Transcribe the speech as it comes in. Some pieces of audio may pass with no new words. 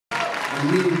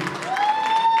And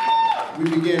we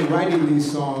began writing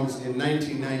these songs in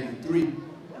 1993,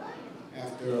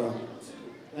 after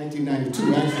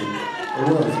 1992 actually, it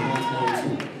was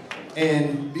 1992.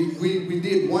 And we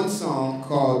did one song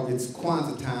called It's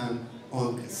Kwanzaa Time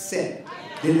on cassette.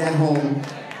 Did it at home,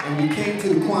 and we came to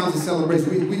the Kwanzaa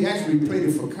celebration. We actually played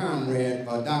it for Conrad,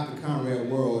 Dr. Conrad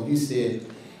World. He said,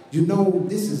 you know,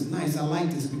 this is nice, I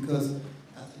like this because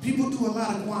people do a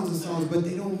lot of Kwanzaa songs, but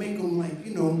they don't make them like,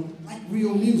 you know, like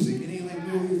real music. It ain't like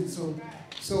real music.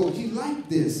 So he liked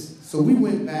this. So we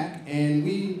went back and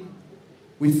we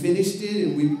finished it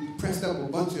and we pressed up a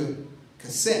bunch of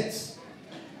cassettes,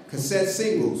 cassette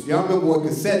singles. Y'all remember what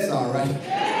cassettes are, right?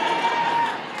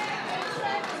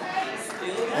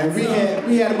 And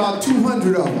we had about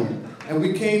 200 of them. And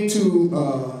we came to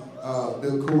the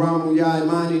Karamu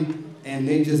Yaimani and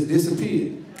they just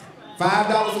disappeared.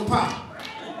 $5 a pop.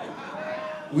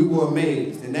 We were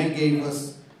amazed, and that gave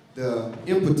us the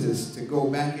impetus to go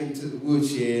back into the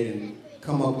woodshed and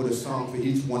come up with a song for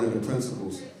each one of the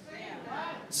principals.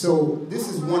 So this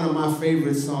is one of my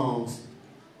favorite songs,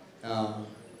 and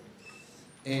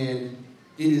it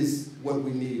is what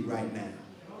we need right now.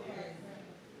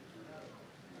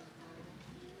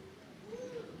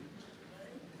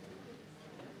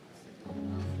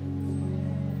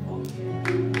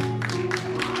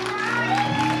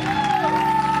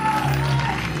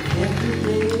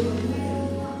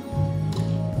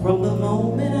 From the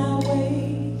moment I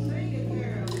wake,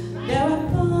 there are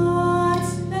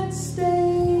thoughts that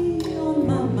stay on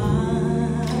my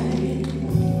mind.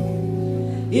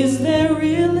 Is there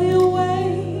really a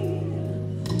way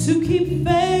to keep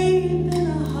faith in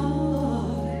our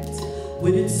hearts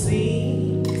when it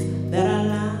seems that our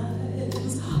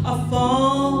lives are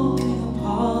falling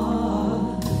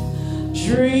apart?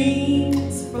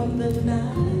 Dreams from the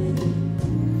night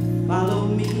follow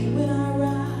me when I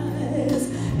rise,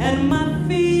 and my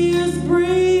fears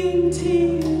bring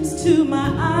tears to my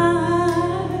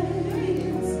eyes.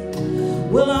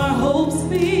 Will our hopes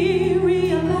be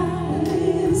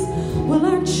realized? Will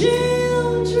our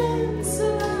children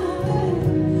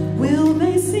survive? Will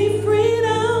they see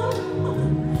freedom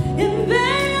in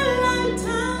their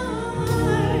lifetime?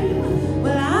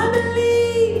 Well, I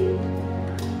believe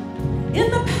in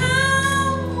the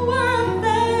power of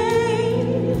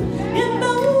faith, in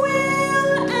the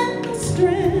will and the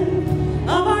strength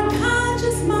of our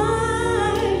conscious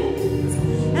minds.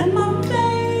 And my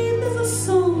faith is a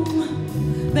song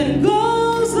that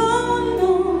goes on and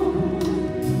on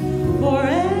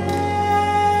forever.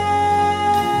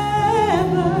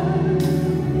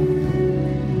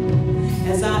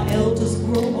 As our elders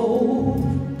grow old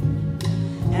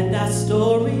and our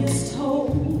story is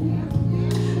told,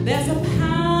 there's a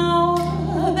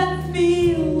power that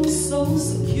feels so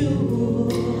secure,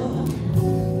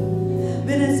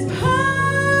 that is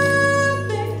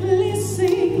perfectly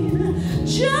seen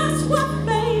just what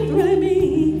faith really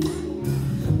means.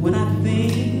 When I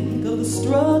think of the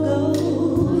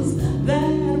struggles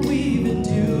that we've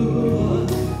endured,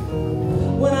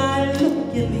 when I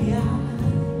look in the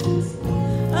eyes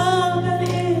of an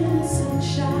innocent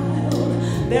child,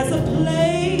 there's a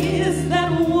place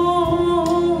that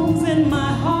warms in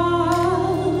my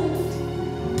heart,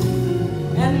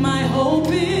 and my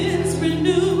hope is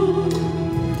renewed.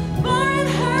 For in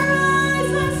her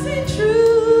eyes I see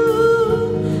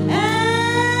truth, and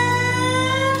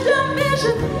a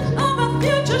vision of a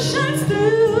future shines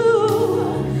through.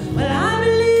 Well, I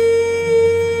believe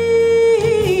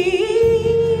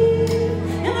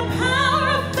in the power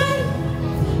of faith,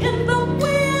 in the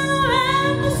will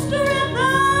and the strength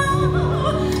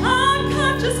of our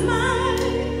conscious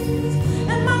minds.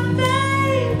 And my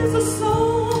faith is a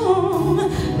song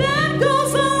that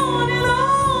goes on and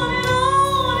on and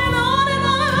on and on and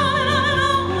on and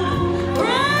on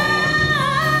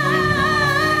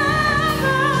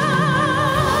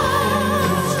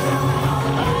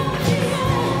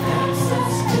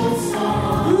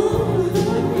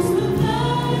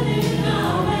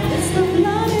It's the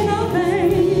blood in our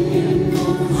veins.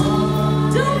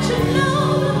 Don't you know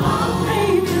that our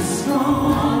faith is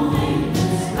strong,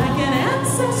 like an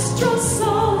ancestral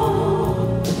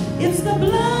song? It's the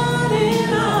blood in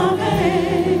our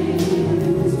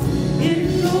veins. It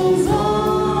goes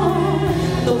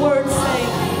on. The words say,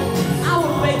 our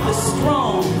faith is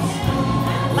strong,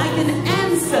 like an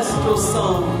ancestral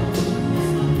song.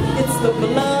 It's the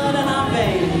blood in our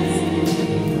veins.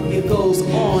 It goes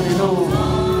on and on.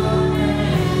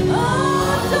 Oh,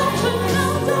 don't you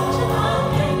know, don't you know,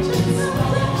 don't you know,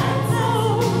 don't you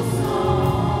know?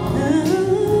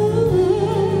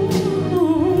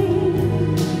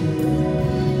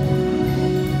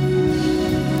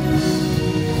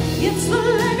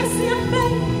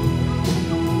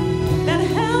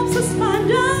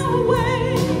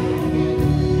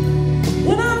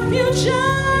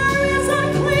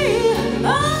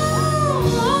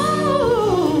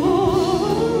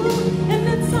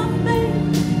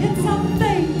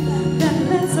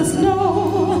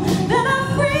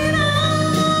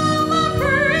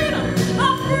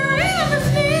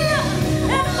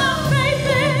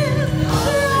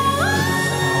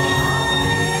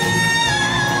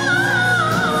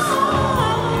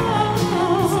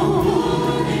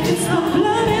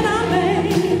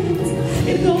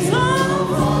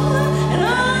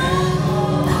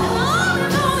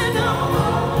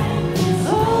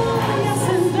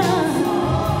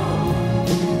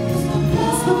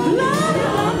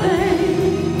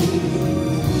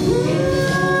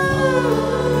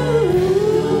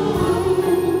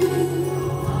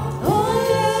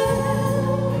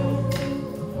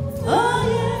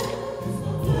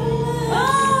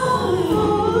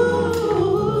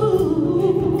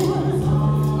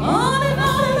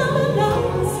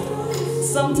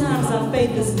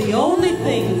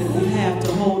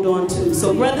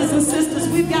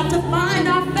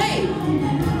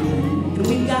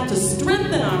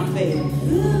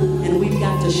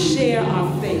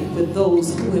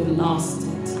 those who have lost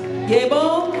it. Yeah,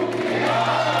 boy?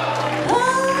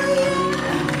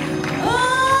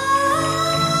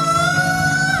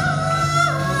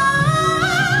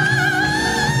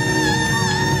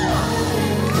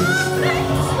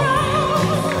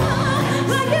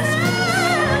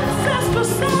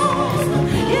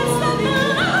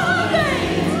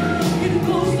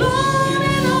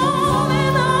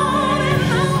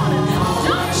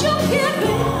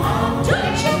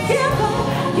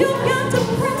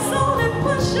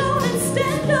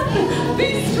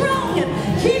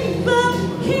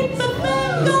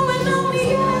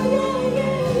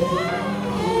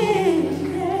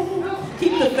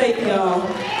 Y'all.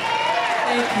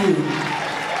 Thank you.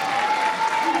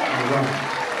 All right.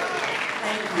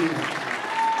 Thank you.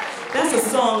 That's a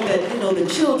song that, you know, the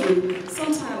children,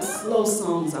 sometimes slow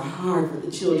songs are hard for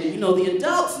the children. You know, the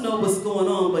adults know what's going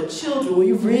on, but children,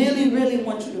 we really, really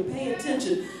want you to pay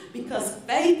attention because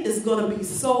faith is going to be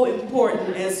so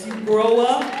important as you grow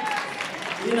up.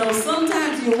 You know,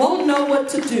 sometimes you won't know what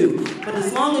to do, but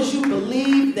as long as you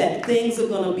believe that things are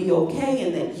going to be okay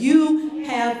and that you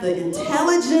have the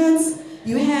intelligence,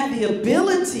 you have the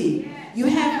ability, you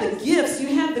have the gifts, you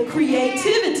have the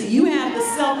creativity, you have the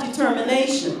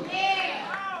self-determination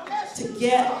to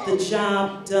get the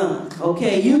job done.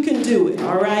 Okay, you can do it,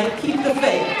 all right? Keep the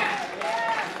faith.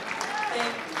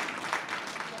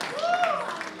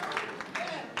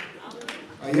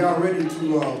 Are y'all ready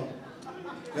to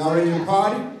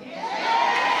party?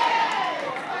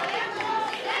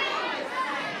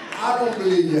 I don't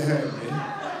believe you heard me.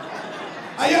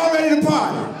 Are y'all ready to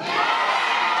party?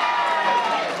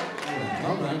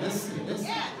 All right, let's see.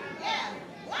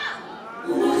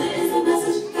 What is the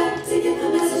message? Got to get the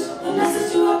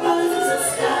message to our brothers and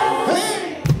sisters.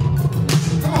 Hey!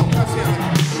 Come on, Graciano.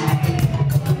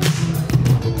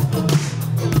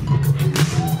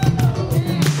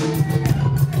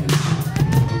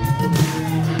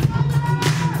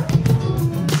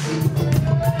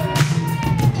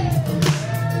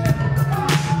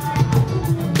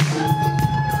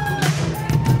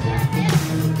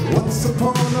 Once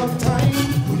upon a time,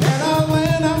 we had our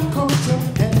land, our culture,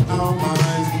 and our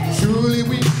minds. Surely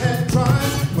we had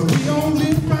tribes, but we don't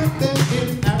live right there in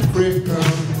Africa.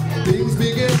 Things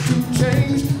began to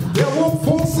change. There were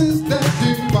forces that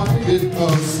divided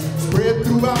us. Spread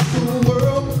throughout the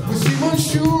world, we seem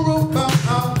unsure about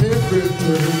our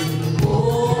heritage.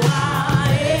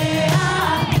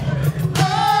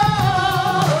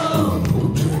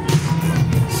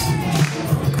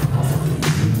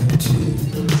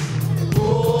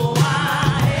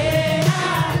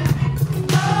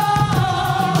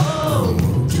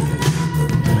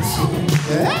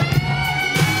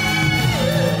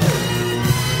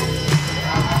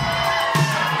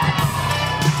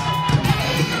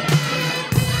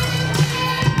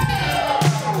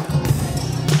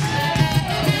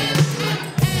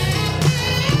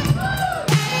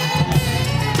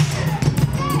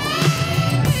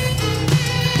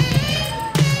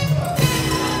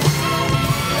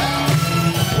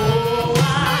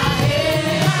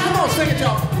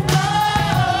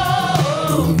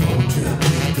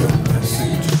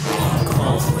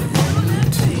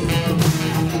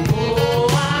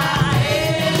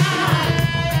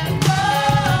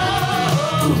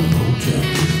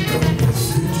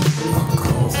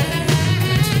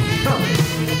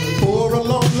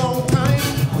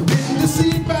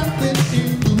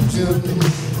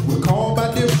 We're called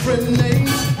by different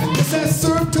names, and this has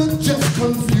served to just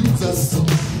confuse us.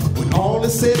 When all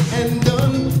is said and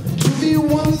done, to be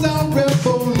one's our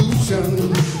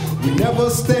revolution. We never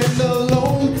stand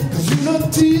alone, cause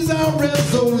unity's our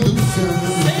resolution.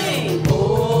 Sing.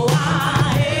 Oh,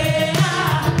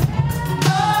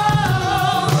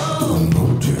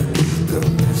 Umoja is the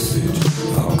message,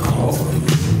 I'll call for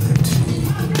unity.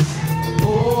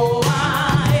 oh,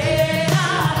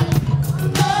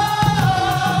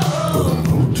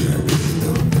 Umoja is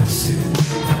the message,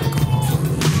 I'll call for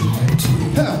unity.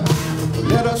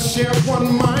 Let us share one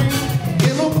mind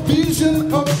in a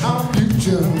vision of our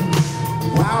future.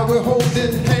 While we're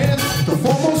holding hands to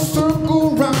form a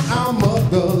circle around our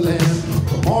motherland.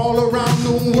 From all around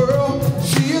the world,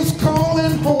 she is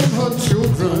calling home her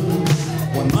children.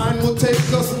 One mind will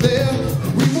take us there,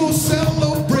 we will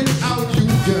celebrate our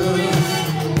union.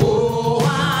 Oh,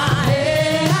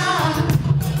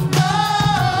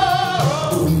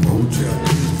 Umoja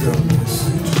is the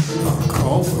message, I'll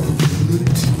call for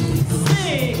unity.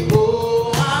 Sing.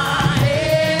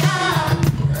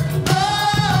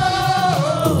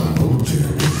 Umoja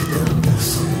is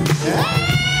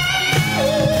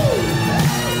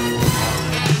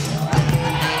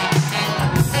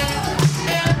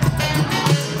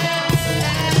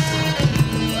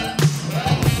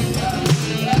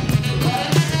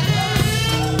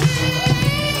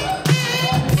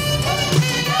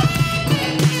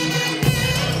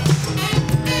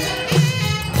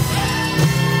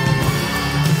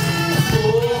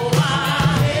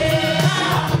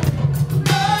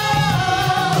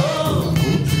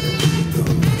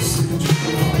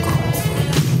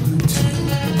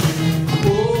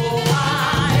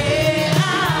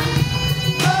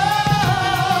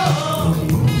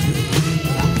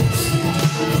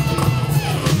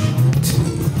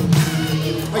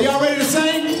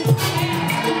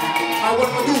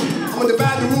I'm gonna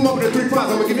divide the room up into 3 parts.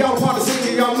 I'm gonna give y'all a part to sing,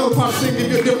 give y'all another part to sing, give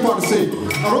you a different part to sing.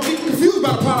 Now don't get confused by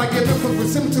the part I give them, because we're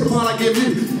similar to the part I give you.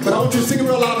 But I want you to sing it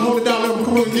real loud and hold it down, and I'm gonna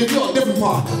come over and give you a different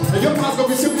part. And your part's gonna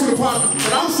be similar to the part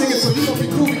that I'm singing, so you're gonna be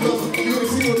cool because you're gonna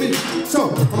sing with me. So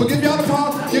I'm gonna give y'all the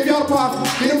part, give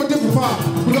them a different part.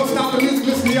 We're gonna stop the music,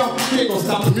 listen to y'all. We ain't gonna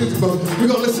stop the music, but we're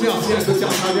gonna listen to y'all. See how good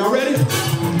y'all sound. Y'all ready?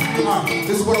 All right,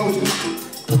 this is what I want you to do.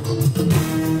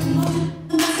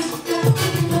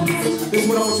 This is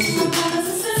what I want you to do.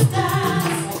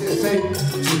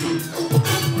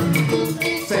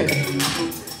 Say,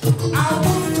 I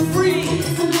want to free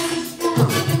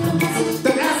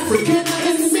the African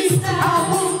in me. I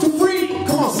want to free.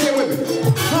 Come on, say it with me.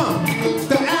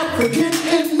 The African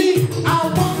in me. I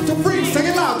want to free. Sing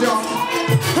it loud, y'all.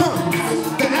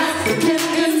 The African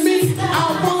in me. I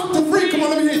want to free. Come on,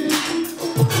 let me hear you.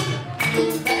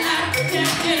 The African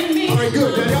in me. All right,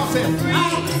 good. Now y'all say, I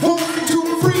want to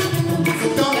free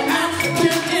the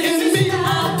African in me. I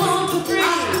want to free. I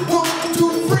want to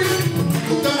free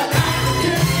the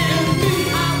African in me.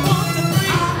 I want to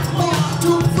free. I want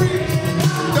to free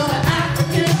the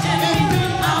African in me.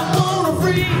 I want to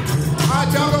free. All right,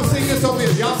 y'all gonna sing this over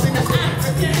here. Y'all sing this over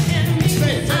here.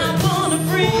 Say it. I want to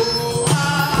free. Oh,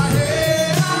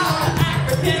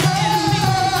 African in me.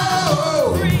 I want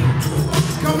to free.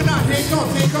 It's coming out. Here it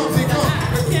comes. Here it comes. Here it comes.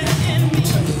 African in me.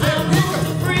 I want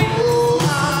to free.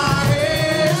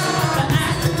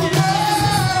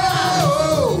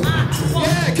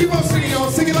 Yeah, keep on singing, y'all.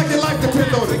 Sing it like your life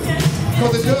depends on it.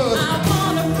 Because it does.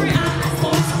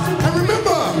 And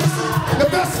remember, the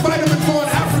best vitamin for an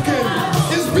African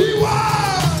is be wild.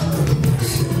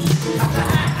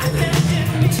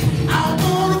 I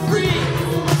want to free.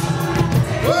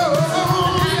 Whoa,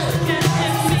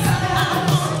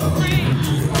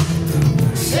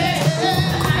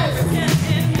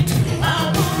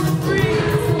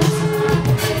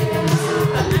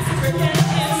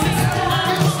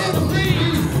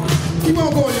 keep on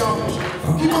going, y'all.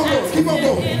 Keep on going. Keep on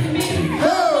going.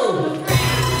 Ho!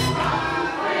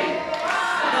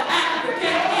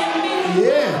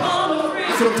 Yeah.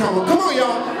 That's what I'm talking about. Come on,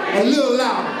 y'all. A little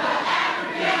loud.